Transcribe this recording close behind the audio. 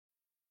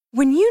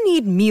When you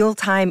need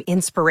mealtime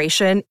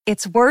inspiration,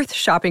 it's worth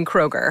shopping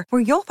Kroger,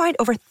 where you'll find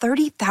over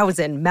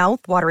 30,000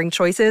 mouth-watering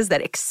choices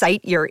that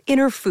excite your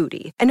inner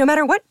foodie. And no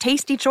matter what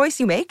tasty choice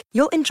you make,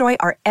 you'll enjoy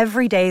our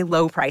everyday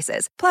low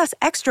prices, plus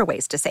extra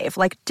ways to save,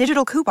 like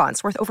digital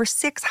coupons worth over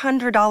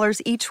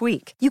 $600 each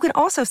week. You can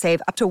also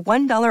save up to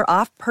 $1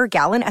 off per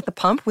gallon at the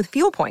pump with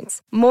fuel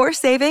points. More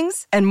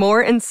savings and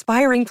more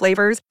inspiring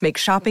flavors make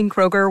shopping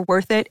Kroger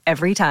worth it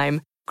every time.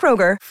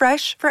 Kroger,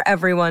 fresh for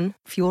everyone.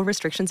 Fuel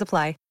restrictions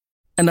apply.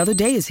 Another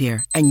day is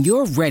here, and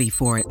you're ready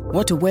for it.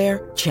 What to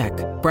wear? Check.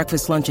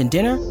 Breakfast, lunch, and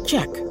dinner?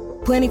 Check.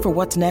 Planning for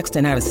what's next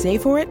and how to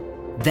save for it?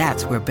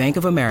 That's where Bank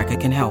of America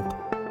can help.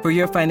 For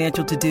your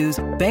financial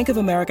to-dos, Bank of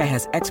America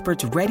has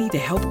experts ready to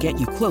help get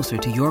you closer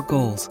to your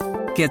goals.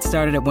 Get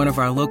started at one of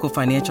our local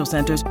financial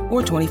centers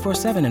or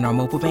 24/7 in our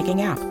mobile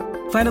banking app.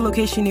 Find a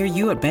location near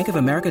you at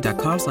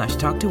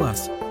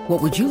bankofamerica.com/talktous.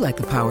 What would you like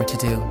the power to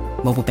do?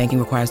 Mobile banking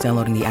requires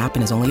downloading the app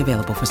and is only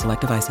available for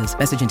select devices.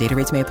 Message and data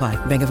rates may apply.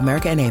 Bank of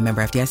America N.A.,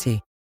 member FDIC.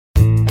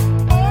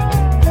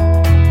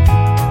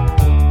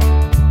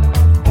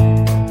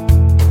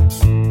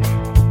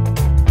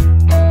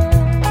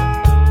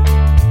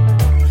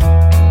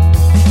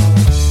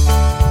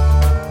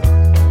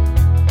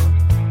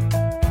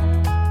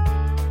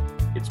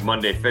 It's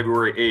Monday,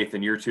 February 8th,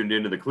 and you're tuned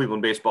into the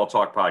Cleveland Baseball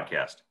Talk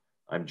podcast.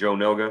 I'm Joe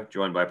Noga,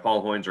 joined by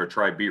Paul Hoynes, our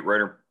Tribe beat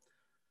writer.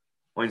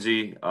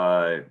 Hoynesy,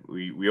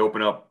 we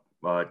open up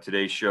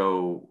today's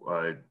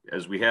show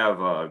as we have,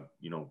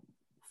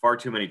 far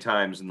too many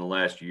times in the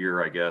last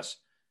year, I guess,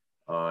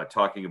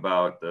 talking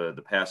about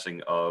the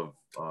passing of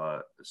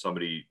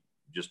somebody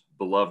just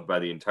beloved by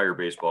the entire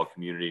baseball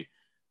community,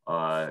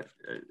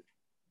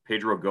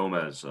 Pedro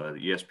Gomez, the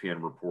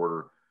ESPN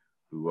reporter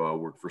who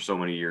worked for so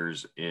many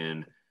years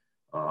in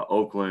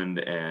Oakland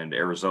and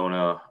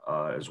Arizona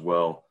as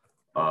well.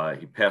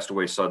 He passed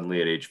away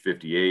suddenly at age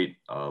 58.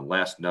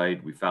 Last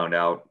night, we found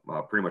out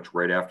pretty much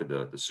right after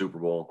the Super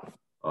Bowl,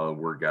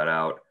 word got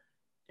out.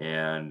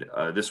 And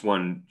this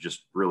one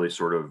just really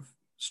sort of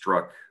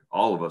struck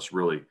all of us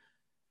really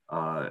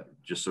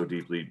just so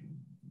deeply,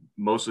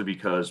 mostly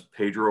because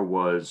Pedro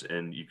was,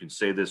 and you can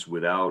say this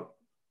without,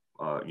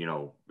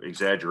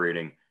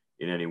 exaggerating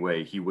in any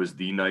way, he was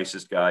the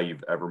nicest guy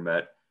you've ever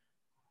met.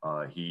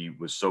 He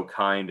was so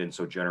kind and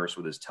so generous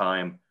with his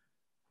time.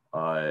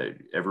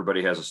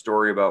 Everybody has a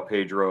story about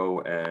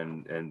Pedro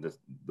and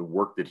the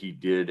work that he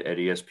did at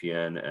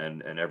ESPN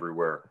and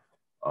everywhere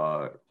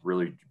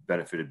really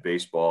benefited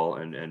baseball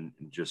and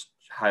just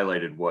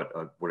highlighted what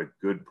a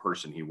good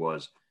person he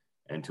was.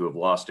 And to have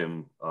lost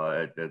him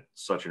at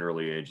such an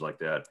early age like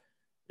that,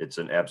 it's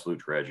an absolute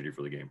tragedy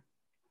for the game.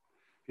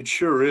 It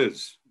sure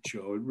is,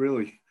 Joe. It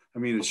really,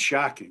 it's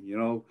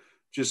shocking.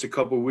 Just a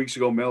couple of weeks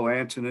ago, Mel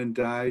Antonin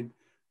died.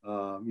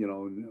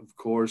 And of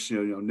course,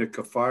 Nick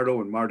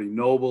Cafardo and Marty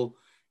Noble,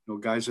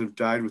 guys that have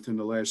died within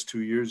the last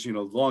 2 years,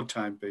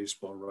 longtime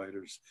baseball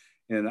writers.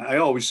 And I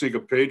always think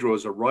of Pedro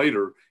as a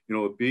writer,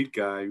 a beat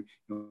guy,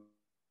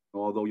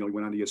 although, he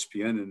went on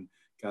ESPN and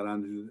got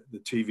on the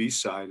TV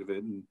side of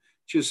it, and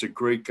just a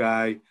great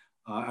guy.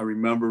 I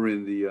remember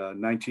in the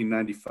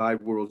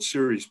 1995 World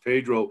Series,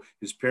 Pedro,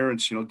 his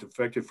parents,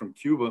 defected from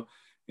Cuba,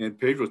 and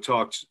Pedro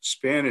talked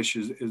Spanish,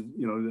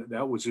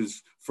 that was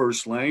his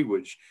first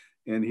language.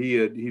 And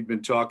he'd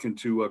been talking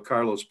to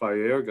Carlos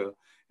Baerga,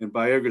 and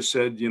Baerga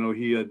said,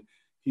 he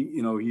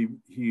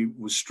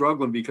was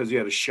struggling because he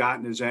had a shot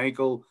in his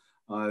ankle.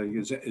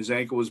 His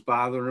ankle was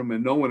bothering him,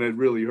 and no one had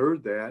really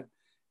heard that.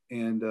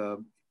 And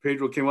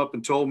Pedro came up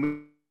and told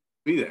me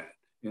that.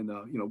 And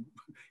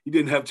he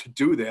didn't have to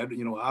do that,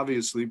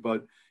 obviously,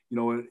 but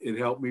it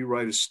helped me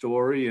write a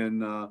story.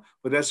 And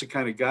but that's the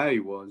kind of guy he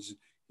was.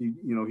 He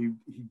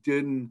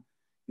didn't,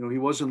 he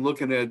wasn't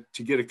looking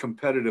to get a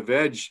competitive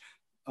edge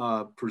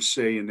per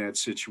se in that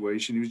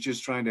situation. He was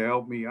just trying to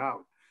help me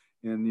out.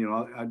 And,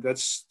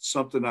 that's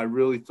something I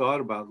really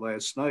thought about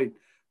last night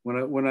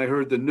when I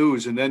heard the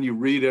news. And then you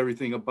read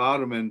everything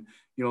about him, and,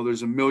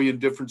 there's a million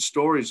different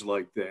stories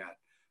like that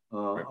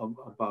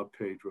about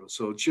Pedro.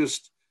 So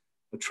just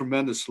a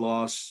tremendous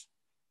loss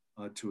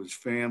to his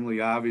family.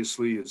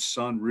 Obviously, his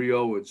son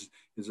Rio is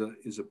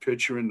a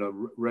pitcher in the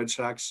Red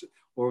Sox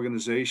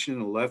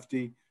organization, a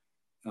lefty,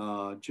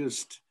 and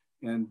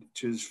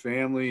to his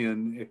family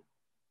and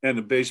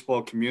the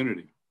baseball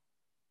community.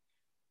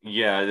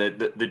 Yeah,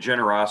 the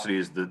generosity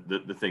is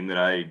the thing that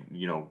I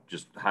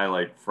just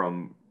highlight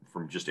from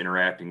just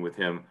interacting with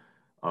him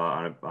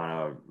on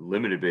a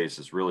limited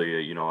basis.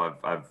 Really,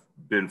 I've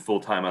been full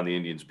time on the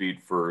Indians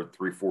beat for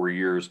 3-4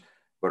 years,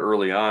 but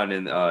early on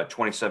in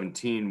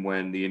 2017,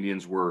 when the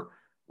Indians were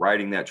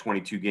riding that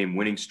 22 game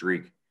winning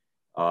streak,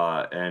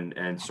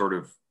 and sort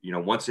of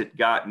once it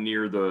got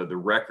near the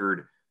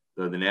record.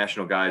 The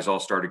national guys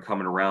all started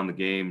coming around the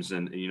games,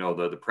 and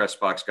the press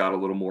box got a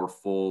little more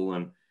full,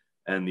 and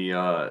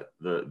the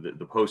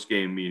post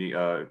game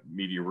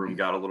media room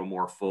got a little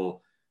more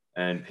full,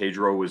 and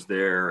Pedro was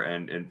there,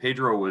 and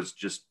Pedro was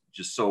just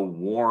so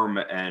warm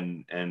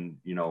and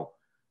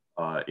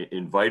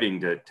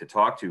inviting to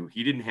talk to.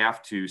 He didn't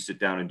have to sit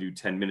down and do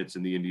 10 minutes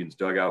in the Indians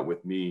dugout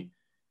with me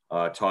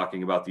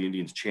talking about the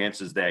Indians'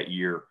 chances that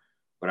year.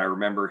 But I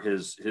remember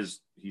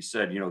he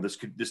said,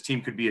 this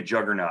team could be a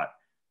juggernaut.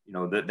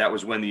 That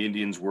was when the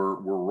Indians were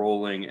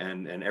rolling,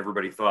 and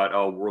everybody thought,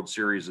 oh, World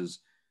Series is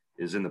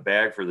in the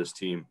bag for this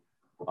team.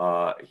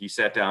 He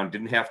sat down,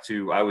 didn't have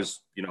to. I was,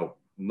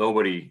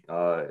 nobody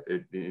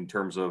in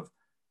terms of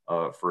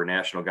for a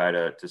national guy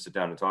to sit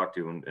down and talk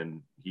to,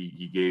 and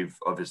he gave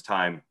of his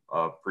time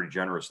pretty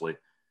generously.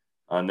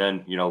 And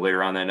then,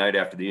 later on that night,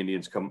 after the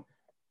Indians come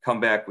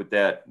back with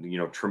that,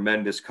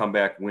 tremendous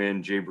comeback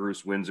win, Jay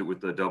Bruce wins it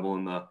with the double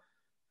in the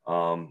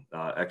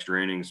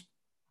extra innings.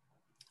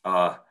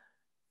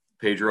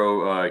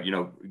 Pedro,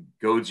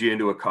 goads you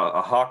into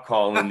a hawk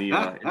call in the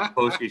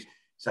post case.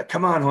 He's like,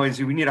 "Come on,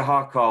 Hoynesy, we need a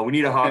hawk call. We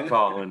need a hawk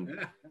call."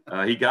 And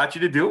he got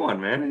you to do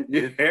one, man.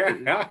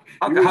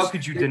 How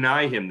could you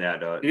deny him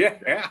that?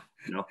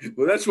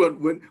 Well, that's what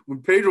when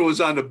Pedro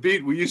was on the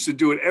beat, we used to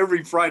do it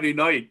every Friday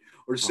night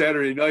or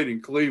Saturday night in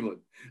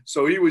Cleveland.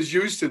 So he was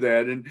used to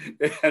that,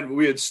 and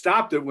we had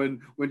stopped it when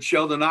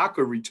Sheldon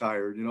Acker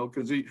retired,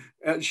 because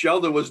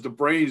Sheldon was the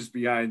brains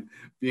behind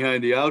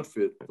the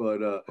outfit.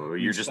 But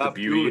you're just the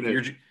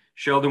beauty.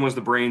 Sheldon was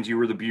the brains, you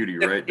were the beauty,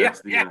 right?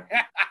 That's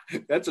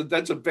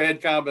that's a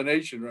bad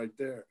combination right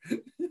there.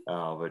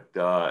 But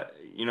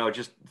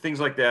just things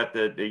like that.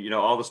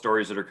 All the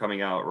stories that are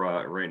coming out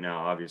right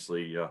now,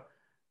 obviously,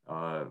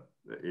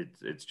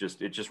 it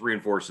just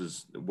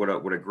reinforces what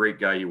a great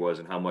guy he was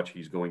and how much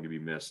he's going to be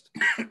missed.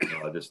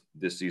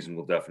 This season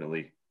will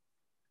definitely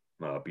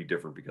be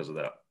different because of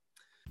that.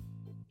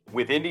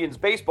 With Indians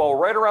baseball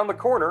right around the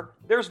corner,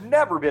 there's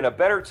never been a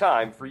better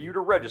time for you to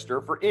register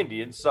for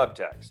Indians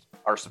Subtext.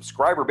 Our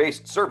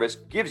subscriber-based service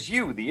gives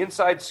you the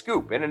inside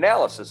scoop and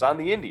analysis on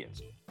the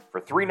Indians.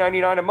 For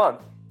 $3.99 a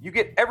month, you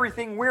get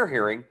everything we're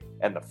hearing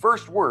and the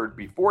first word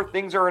before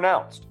things are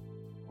announced.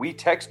 We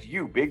text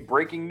you big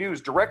breaking news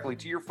directly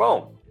to your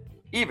phone,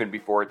 even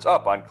before it's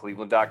up on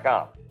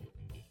Cleveland.com.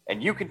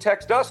 And you can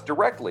text us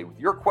directly with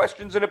your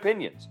questions and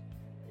opinions.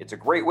 It's a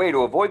great way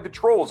to avoid the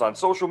trolls on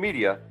social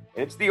media,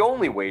 and it's the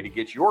only way to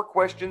get your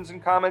questions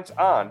and comments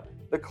on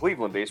the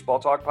Cleveland Baseball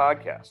Talk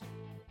podcast.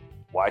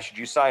 Why should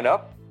you sign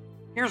up?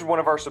 Here's one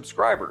of our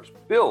subscribers,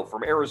 Bill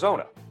from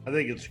Arizona. I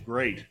think it's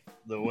great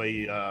the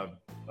way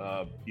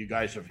you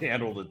guys have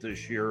handled it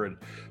this year, and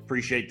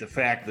appreciate the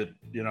fact that,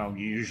 you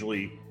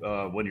usually,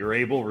 when you're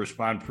able,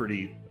 respond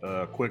pretty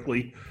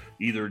quickly,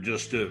 either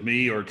just to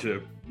me or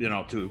to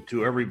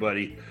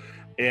everybody.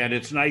 And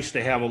it's nice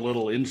to have a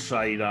little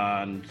insight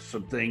on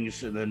some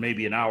things, and then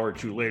maybe an hour or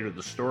two later,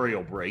 the story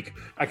will break.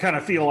 I kind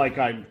of feel like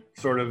I'm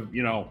sort of,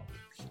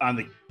 on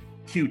the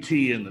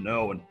QT in the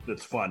know, and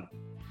it's fun.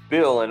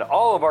 Bill and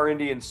all of our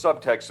Indian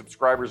Subtext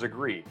subscribers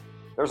agree.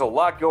 There's a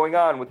lot going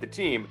on with the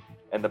team,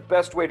 and the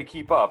best way to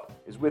keep up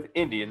is with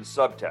Indian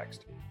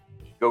Subtext.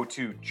 Go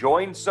to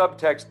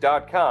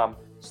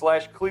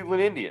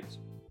joinsubtext.com/Cleveland Indians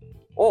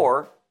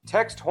or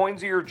text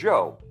Hoynesy or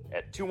Joe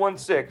at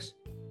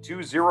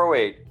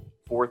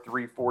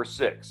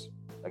 216-208-4346.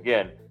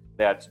 Again,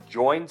 that's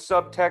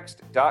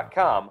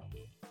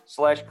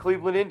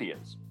joinsubtext.com/Cleveland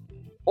Indians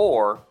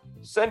or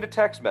send a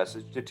text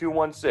message to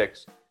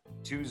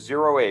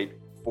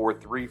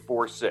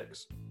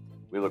 216-208-4346.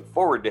 We look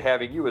forward to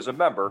having you as a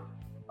member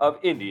of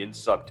Indian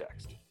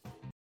Subtext.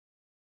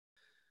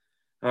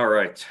 All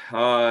right.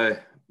 I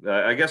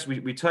guess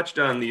we touched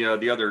on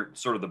the other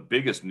sort of the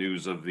biggest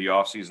news of the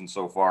offseason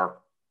so far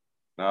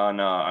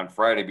on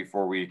Friday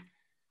before we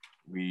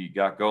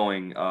got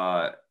going.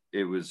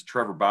 It was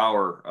Trevor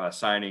Bauer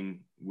signing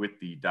with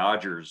the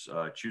Dodgers,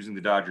 choosing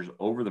the Dodgers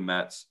over the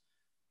Mets.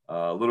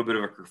 A little bit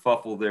of a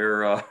kerfuffle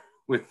there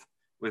with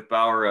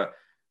Bauer.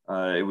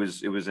 It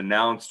was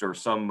announced, or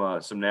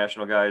some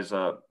national guys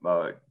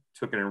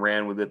took it and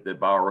ran with it,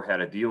 that Bauer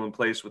had a deal in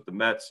place with the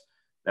Mets.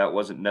 That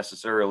wasn't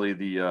necessarily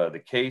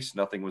the case.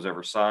 Nothing was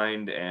ever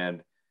signed,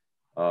 and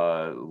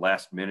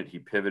last minute he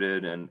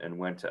pivoted and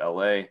went to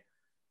LA.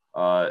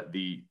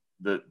 The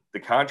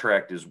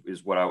contract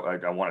is what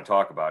I want to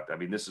talk about. I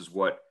mean, this is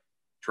what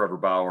Trevor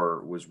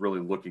Bauer was really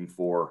looking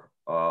for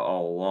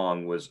all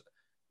along, was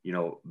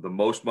the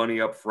most money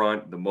up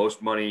front, the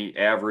most money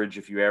average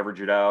if you average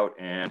it out,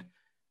 and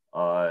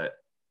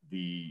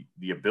the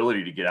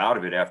ability to get out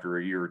of it after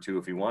a year or two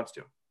if he wants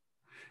to.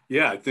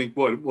 Yeah, I think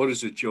what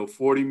is it, Joe?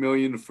 $40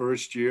 million the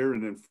first year,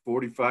 and then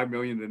 $45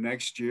 million the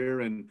next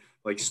year, and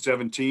like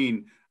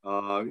 17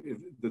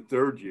 the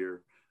third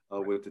year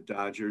with the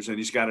Dodgers. And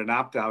he's got an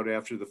opt-out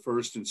after the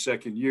first and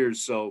second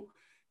years, so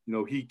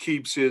he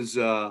keeps his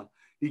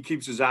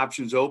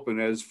options open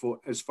as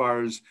far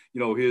as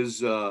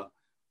his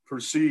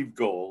perceived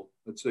goal.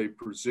 Let's say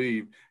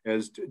perceived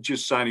as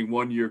just signing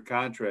 1-year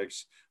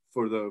contracts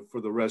for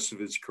the rest of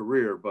his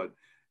career, but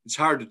it's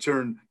hard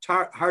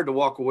to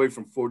walk away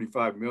from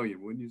 $45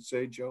 million, wouldn't you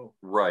say, Joe?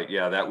 Right.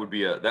 Yeah, that would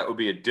be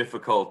a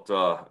difficult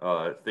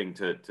thing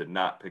to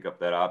not pick up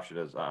that option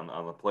as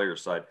on the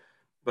player's side.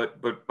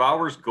 But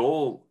Bauer's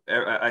goal,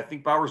 I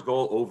think Bauer's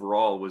goal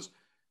overall was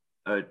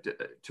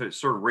to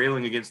sort of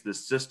railing against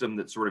this system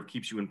that sort of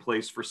keeps you in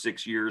place for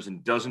 6 years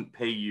and doesn't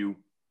pay you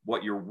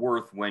what you're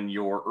worth when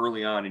you're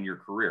early on in your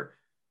career.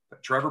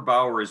 But Trevor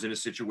Bauer is in a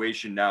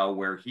situation now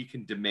where he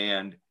can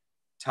demand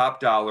top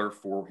dollar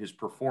for his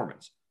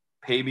performance.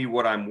 Pay me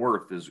what I'm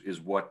worth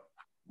is what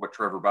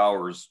Trevor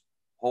Bauer's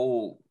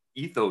whole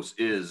ethos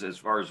is as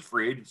far as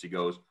free agency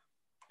goes.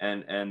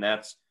 And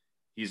that's,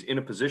 he's in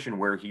a position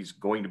where he's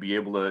going to be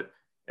able to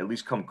at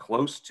least come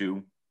close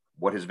to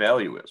what his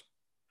value is.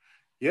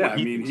 Yeah, I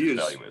mean,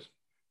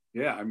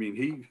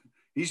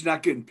 he's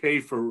not getting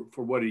paid for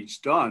what he's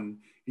done.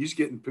 He's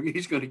going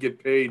to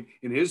get paid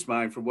in his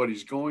mind for what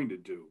he's going to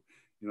do.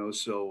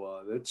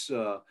 So that's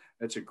a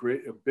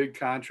big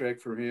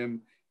contract for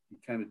him. He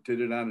kind of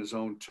did it on his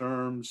own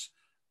terms.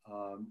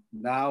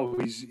 Now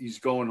he's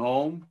going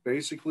home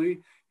basically.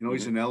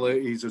 He's in LA.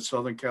 He's a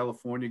Southern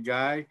California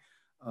guy.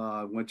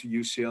 Went to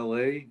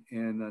UCLA,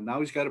 and now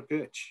he's got to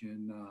pitch.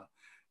 And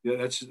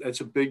that's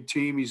a big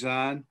team he's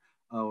on.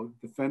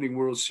 Defending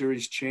World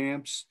Series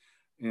champs,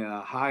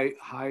 high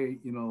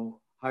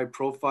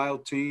profile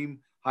team,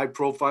 high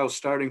profile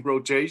starting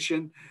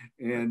rotation,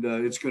 and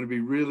it's going to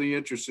be really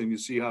interesting to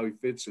see how he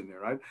fits in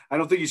there. I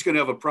don't think he's going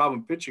to have a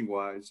problem pitching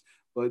wise,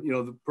 but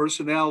the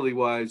personality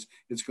wise,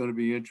 it's going to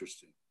be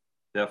interesting.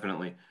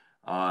 Definitely.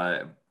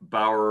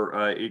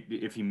 Bauer,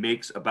 if he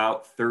makes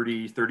about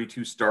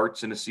 32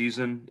 starts in a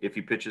season, if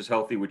he pitches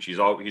healthy, which he's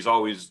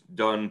always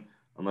done,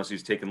 unless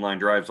he's taking line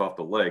drives off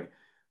the leg.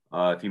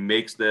 If he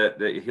makes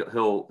that,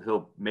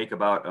 he'll make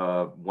about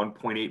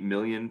 1.8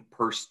 million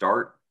per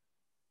start,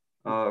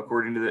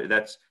 according to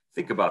that's.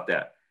 Think about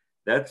that.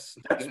 That's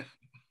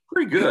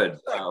pretty good.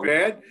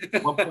 Bad.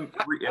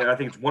 1.3. I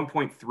think it's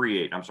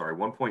 1.38. I'm sorry,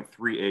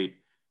 1.38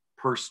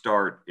 per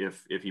start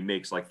if he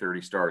makes like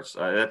 30 starts.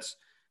 That's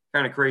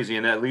kind of crazy,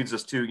 and that leads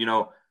us to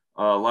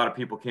a lot of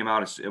people came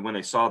out when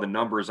they saw the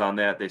numbers on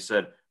that. They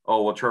said,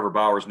 "Oh well, Trevor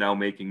Bauer's now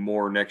making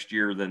more next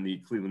year than the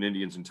Cleveland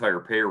Indians' entire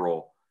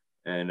payroll."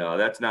 And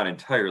that's not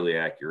entirely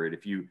accurate.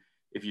 If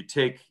you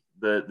take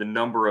the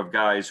number of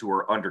guys who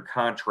are under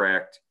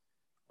contract,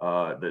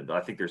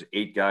 I think there's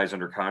 8 guys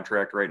under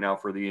contract right now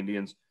for the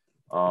Indians,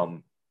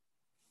 and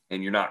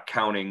you're not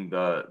counting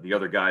the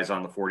other guys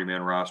on the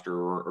 40-man roster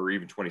or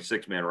even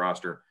 26-man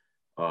roster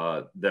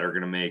that are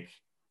going to make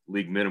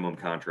league minimum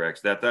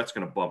contracts. That's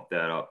going to bump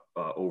that up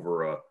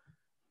over a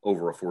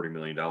 $40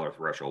 million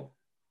threshold.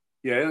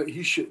 Yeah,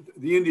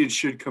 the Indians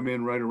should come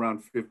in right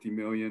around 50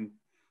 million.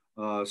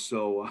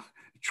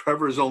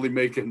 Trevor's only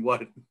making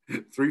what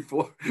 3,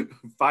 4,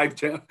 5,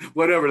 10,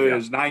 whatever it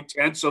is,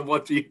 9/10 of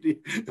what the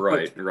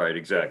right,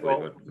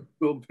 exactly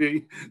will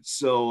be.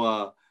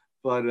 So,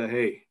 but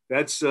hey,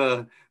 that's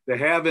the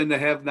have and the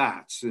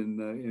have-nots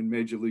in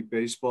Major League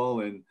Baseball,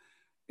 and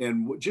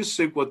just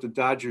think what the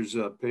Dodgers'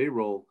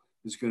 payroll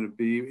is going to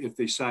be if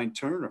they sign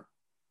Turner.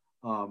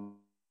 I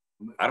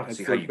don't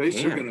see how you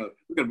base, can.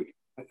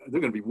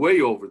 They're going to be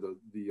way over the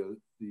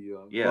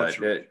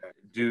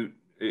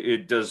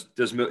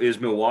Is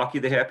Milwaukee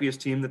the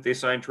happiest team that they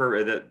signed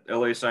that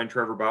LA signed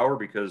Trevor Bauer,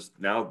 because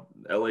now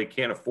LA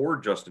can't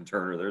afford Justin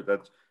Turner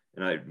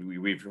there.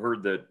 We've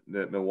heard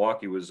that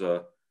Milwaukee was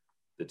the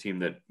team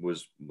that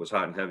was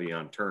hot and heavy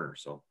on Turner.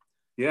 So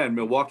yeah, and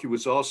Milwaukee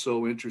was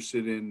also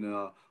interested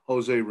in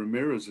Jose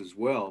Ramirez as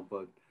well,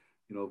 but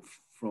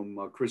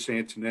from Chris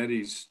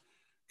Antonetti's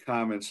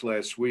comments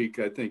last week,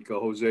 I think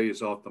Jose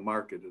is off the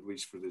market, at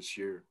least for this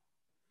year.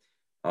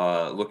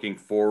 Looking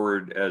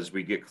forward as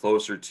we get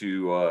closer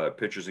to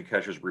pitchers and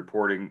catchers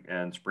reporting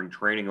and spring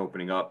training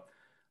opening up,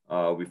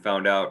 we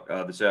found out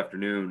this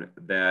afternoon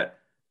that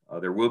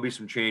there will be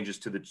some changes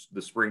to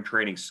the spring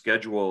training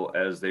schedule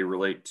as they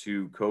relate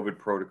to COVID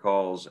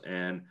protocols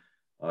and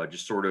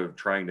just sort of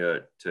trying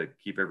to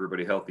keep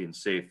everybody healthy and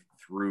safe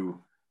through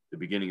the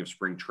beginning of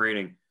spring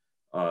training.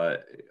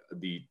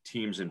 The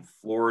teams in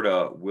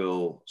Florida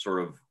will sort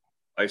of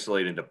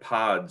isolate into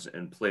pods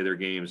and play their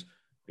games.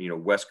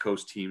 West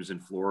Coast teams in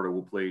Florida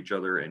will play each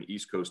other, and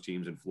East Coast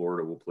teams in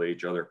Florida will play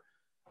each other.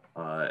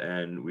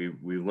 And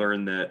we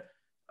learned that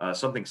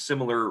something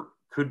similar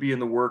could be in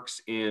the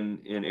works in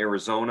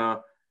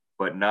Arizona,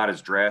 but not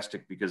as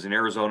drastic, because in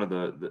Arizona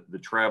the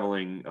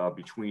traveling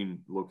between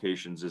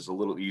locations is a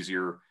little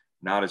easier,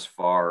 not as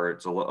far.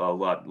 It's a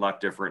lot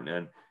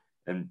different,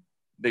 and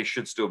they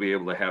should still be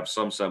able to have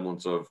some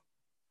semblance of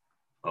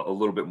a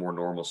little bit more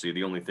normalcy.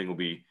 The only thing will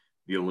be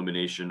the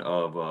elimination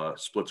of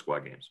split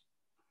squad games.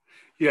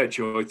 Yeah,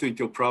 Joe, I think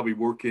they'll probably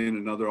work in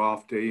another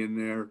off day in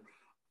there.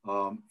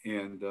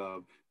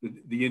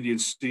 The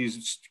Indians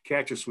season,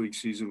 Cactus League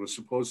season, was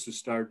supposed to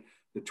start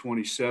the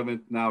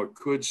 27th. Now it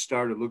could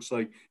start. It looks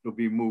like it'll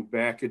be moved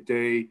back a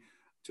day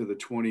to the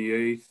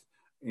 28th.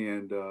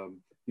 And,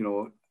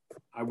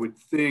 I would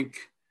think,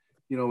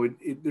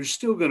 they're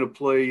still going to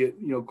play,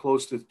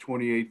 close to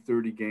 28,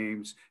 30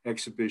 games,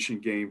 exhibition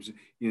games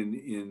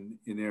in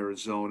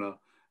Arizona.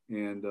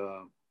 And,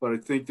 but I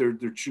think they're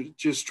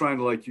just trying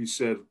to, like you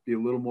said, be a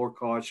little more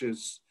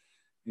cautious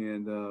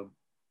and,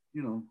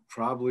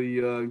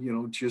 probably,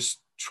 just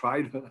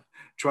try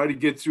to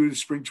get through the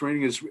spring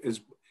training as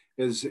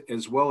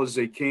well as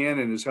they can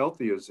and as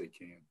healthy as they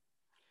can.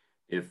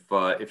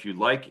 if you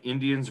like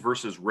Indians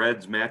versus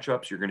Reds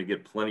matchups, you're going to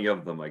get plenty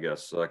of them, I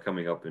guess,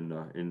 coming up in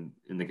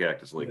the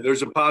Cactus League. Yeah,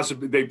 there's a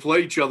possibility they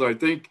play each other. I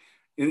think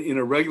in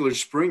a regular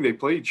spring they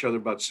play each other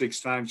about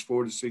 6 times,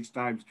 4 to 6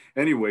 times.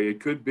 Anyway, it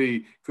could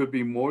be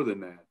more than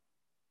that.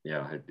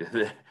 Yeah,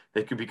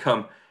 they could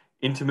become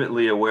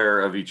intimately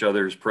aware of each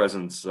other's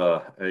presence,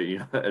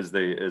 as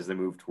they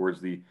move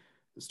towards the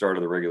start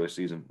of the regular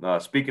season.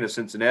 Speaking of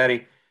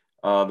Cincinnati,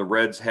 the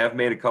Reds have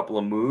made a couple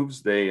of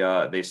moves.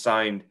 They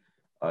signed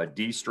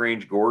D.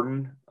 Strange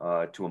Gordon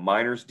to a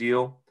minors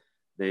deal.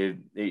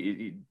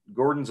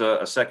 Gordon's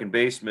a second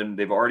baseman.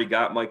 They've already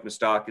got Mike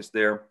Moustakas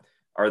there.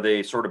 Are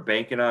they sort of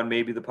banking on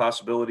maybe the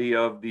possibility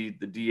of the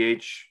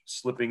DH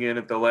slipping in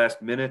at the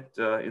last minute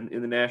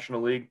in the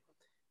National League?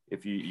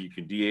 If you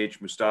can DH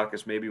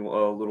Moustakas maybe a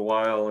little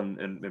while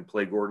and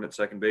play Gordon at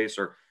second base,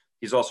 or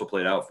he's also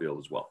played outfield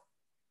as well.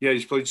 Yeah,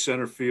 he's played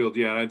center field.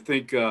 Yeah, I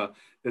think the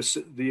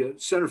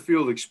center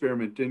field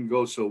experiment didn't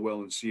go so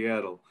well in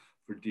Seattle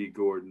for D.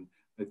 Gordon.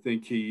 I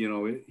think he's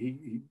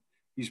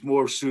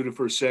more suited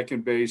for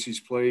second base. He's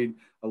played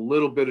a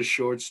little bit of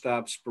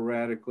shortstop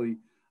sporadically.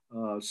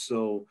 I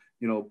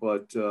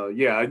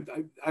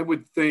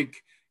would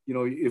think,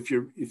 if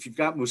you've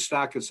got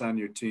Moustakas on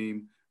your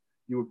team,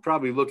 you were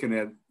probably looking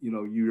at,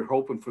 you're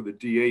hoping for the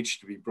DH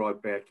to be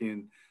brought back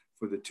in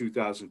for the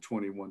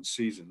 2021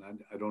 season.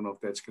 I don't know if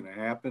that's going to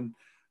happen,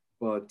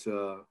 but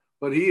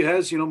he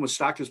has,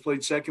 Moustakas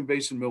played second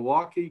base in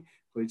Milwaukee,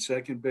 played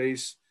second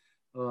base,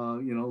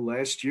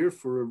 last year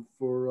for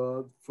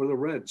the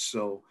Reds.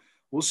 So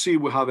we'll see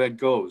how that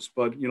goes.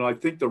 But, I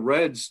think the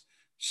Reds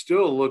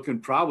still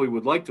probably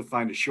would like to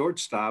find a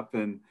shortstop,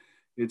 and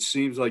it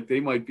seems like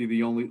they might be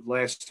the only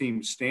last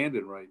team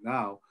standing right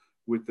now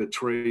with the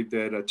trade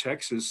that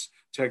Texas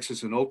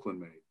and Oakland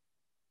made.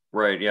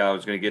 Right. Yeah, I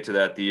was going to get to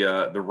that.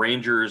 The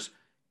Rangers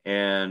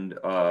and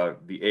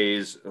the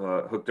A's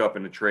hooked up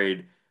in a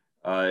trade.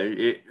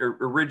 It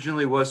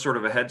originally was sort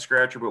of a head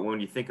scratcher, but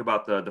when you think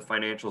about the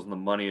financials and the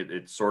money,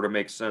 it sort of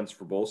makes sense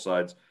for both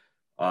sides.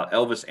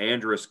 Elvis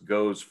Andrus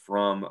goes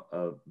from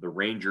the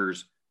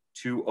Rangers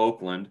to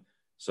Oakland,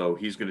 so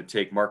he's going to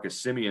take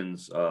Marcus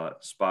Simeon's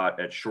spot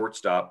at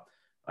shortstop.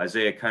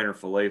 Isaiah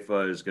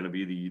Kiner-Falefa is going to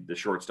be the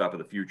shortstop of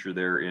the future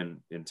there in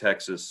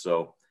Texas.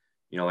 So,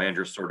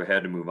 Andrus sort of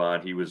had to move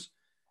on. He's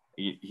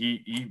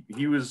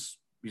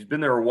been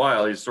there a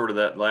while. He's sort of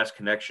that last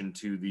connection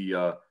to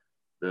the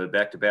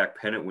back-to-back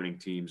pennant-winning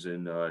teams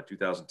in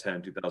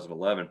 2010,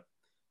 2011.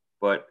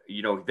 But,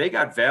 they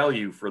got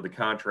value for the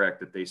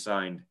contract that they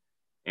signed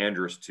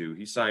Andrus to.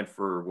 He signed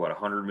for,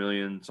 $100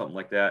 million, something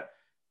like that.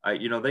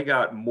 They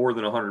got more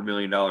than $100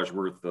 million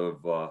worth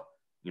of,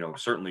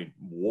 certainly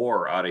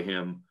WAR out of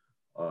him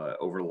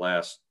over the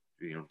last,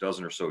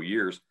 dozen or so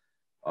years.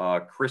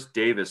 Chris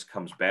Davis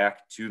comes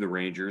back to the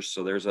Rangers.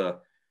 So there's the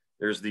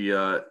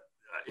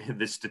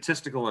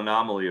statistical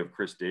anomaly of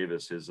Chris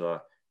Davis. His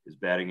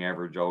batting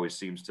average always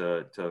seems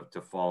to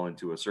fall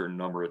into a certain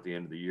number at the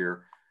end of the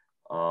year.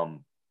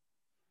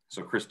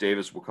 So Chris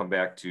Davis will come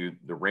back to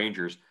the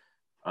Rangers.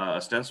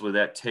 Ostensibly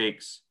that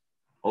takes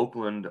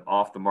Oakland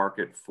off the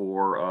market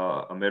for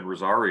Amed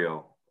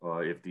Rosario.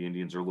 If the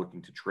Indians are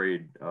looking to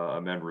trade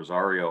Amed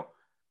Rosario,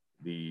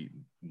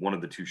 one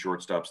of the two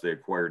shortstops they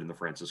acquired in the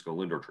Francisco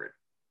Lindor trade.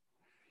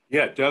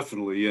 Yeah,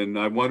 definitely. And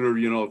I wonder,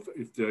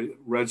 if the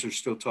Reds are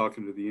still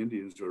talking to the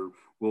Indians, or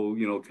will,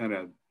 kind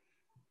of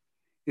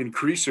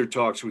increase their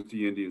talks with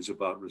the Indians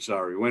about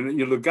Rosario. And,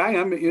 the guy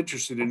I'm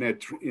interested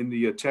in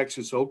the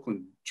Texas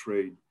Oakland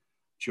trade,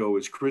 Joe,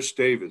 is Chris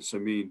Davis. I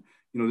mean,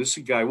 this is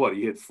a guy,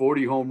 he had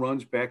 40 home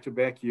runs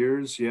back-to-back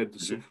years. He had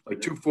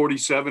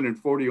 247 and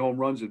 40 home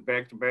runs in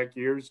back-to-back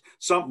years,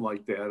 something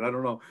like that. I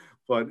don't know.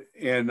 But,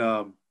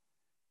 and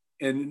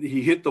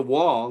he hit the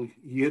wall.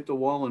 He hit the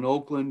wall in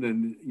Oakland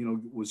and,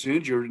 was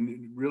injured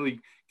and really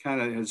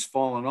kind of has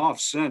fallen off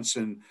since.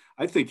 And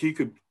I think he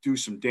could do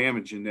some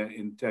damage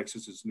in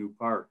Texas's new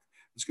park.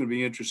 It's going to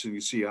be interesting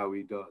to see how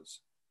he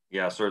does.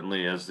 Yeah,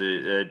 certainly. As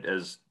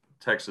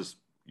Texas,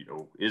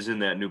 is in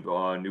that new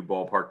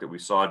ballpark that we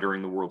saw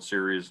during the World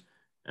Series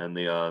and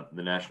the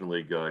National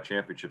League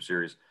Championship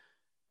Series.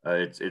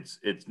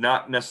 It's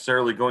not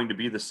necessarily going to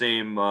be the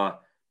same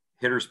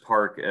hitter's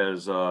park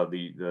as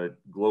the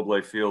Globe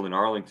Life Field in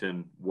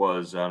Arlington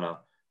was on a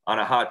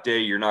hot day.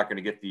 You're not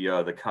going to get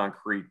the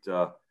concrete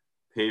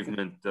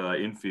pavement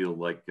infield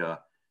like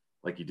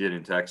you did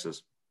in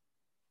Texas.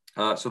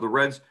 So the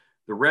Reds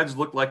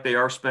look like they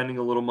are spending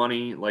a little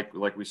money.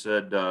 Like we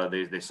said,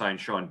 they signed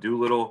Sean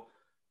Doolittle.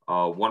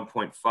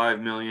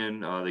 $1.5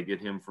 million. They get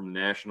him from the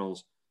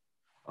Nationals.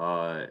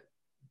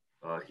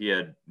 He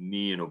had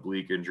knee and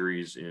oblique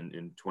injuries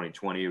in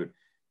 2020.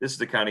 This is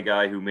the kind of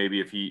guy who maybe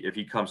if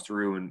he comes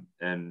through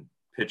and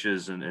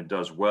pitches and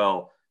does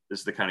well, this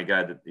is the kind of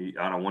guy that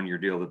on a one-year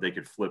deal that they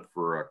could flip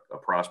for a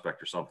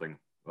prospect or something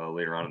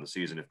later on in the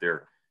season if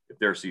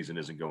their season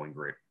isn't going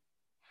great.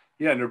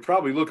 Yeah, and they're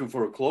probably looking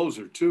for a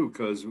closer too,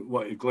 because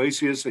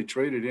Iglesias they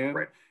traded in,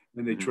 right.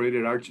 And they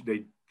traded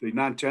Archie. They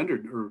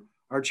non-tendered or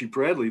Archie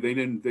Bradley. They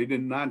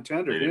didn't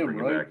non-tender him,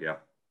 right? Back, yeah.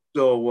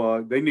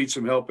 So they need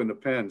some help in the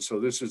pen. So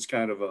this is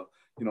kind of a,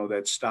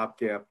 that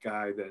stopgap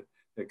guy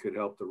that could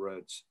help the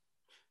Reds.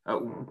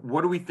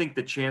 What do we think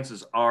the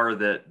chances are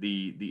that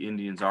the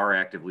Indians are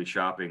actively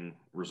shopping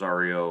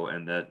Rosario,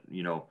 and that,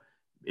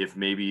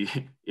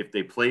 if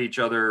they play each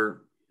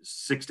other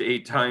 6 to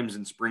 8 times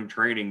in spring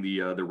training,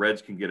 the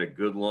Reds can get a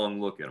good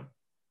long look at him?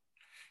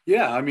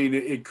 Yeah, I mean,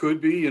 it could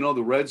be.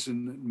 The Reds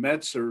and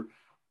Mets are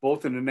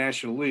both in the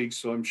National League,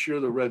 so I'm sure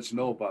the Reds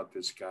know about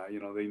this guy.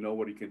 They know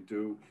what he can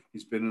do.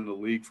 He's been in the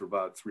league for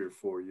about 3 or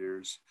 4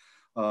 years.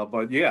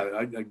 But yeah,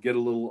 I get a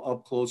little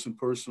up close and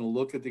personal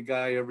look at the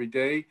guy every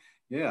day.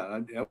 Yeah,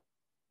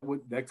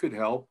 that could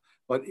help.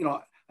 But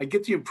I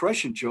get the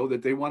impression, Joe,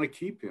 that they want to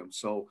keep him.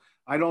 So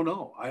I don't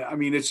know. I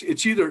mean,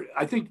 it's either,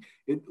 I think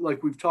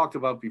like we've talked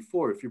about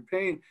before,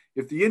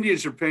 if the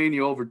Indians are paying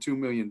you over $2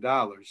 million,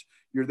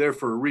 you're there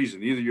for a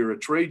reason. Either you're a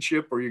trade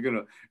chip or you're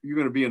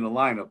gonna be in the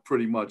lineup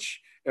pretty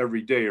much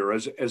every day, or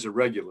as a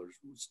regular,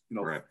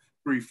 Right.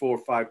 3, 4,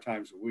 5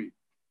 times a week.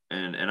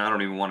 And I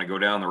don't even want to go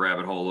down the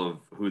rabbit hole of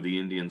who the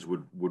Indians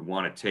would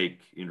want to take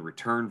in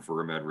return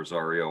for Amed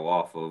Rosario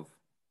off of,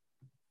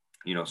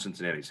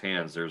 Cincinnati's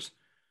hands. There's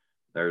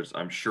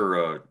I'm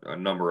sure a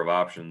number of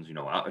options,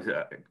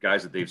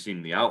 guys that they've seen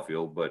in the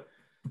outfield, but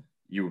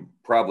you would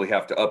probably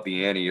have to up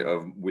the ante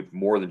with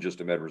more than just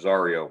Amed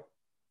Rosario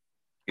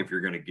if you're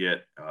going to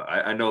get.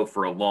 I know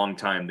for a long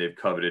time they've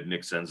coveted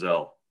Nick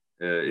Senzel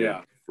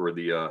for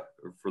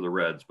the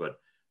Reds, but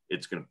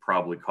it's going to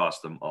probably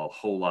cost them a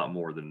whole lot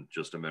more than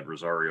just Amed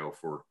Rosario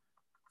for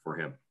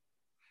him.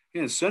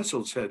 Yeah,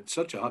 Senzel's had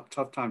such a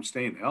tough time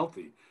staying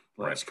healthy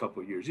the last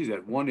couple of years. He's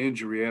had one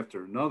injury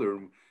after another.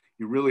 And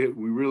we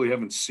really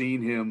haven't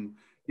seen him,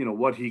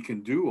 what he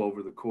can do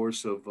over the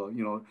course of,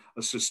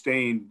 a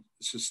sustained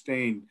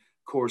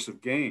course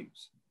of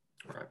games.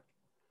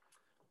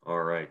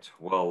 All right.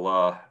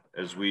 Well,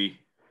 as we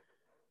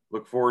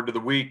look forward to the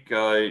week,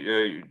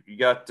 you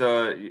got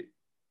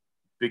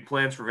big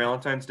plans for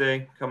Valentine's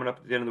Day coming up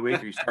at the end of the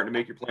week? Are you starting to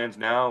make your plans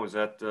now? Is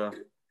that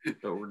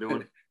what we're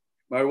doing?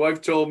 My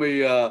wife told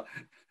me,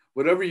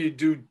 whatever you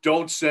do,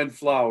 don't send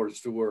flowers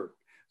to work.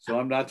 So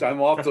I'm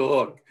off the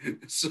hook.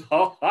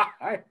 So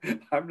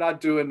I'm not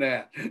doing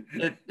that.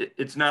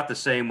 It's not the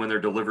same when they're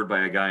delivered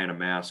by a guy in a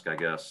mask, I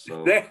guess.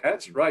 So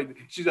that's right.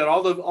 She said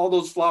all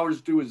those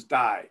flowers do is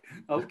die.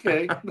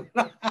 Okay.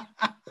 Well,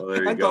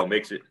 there you go.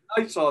 Makes it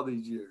nice all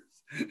these years.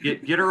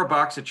 Get her a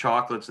box of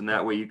chocolates, and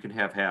that way you can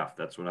have half.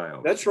 That's what I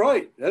always. That's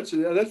right.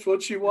 That's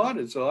what she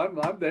wanted. So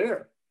I'm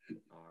there.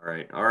 All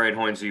right,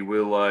 Hoynesy.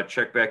 We'll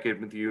check back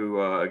in with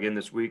you again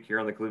this week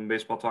here on the Cleveland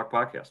Baseball Talk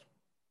podcast.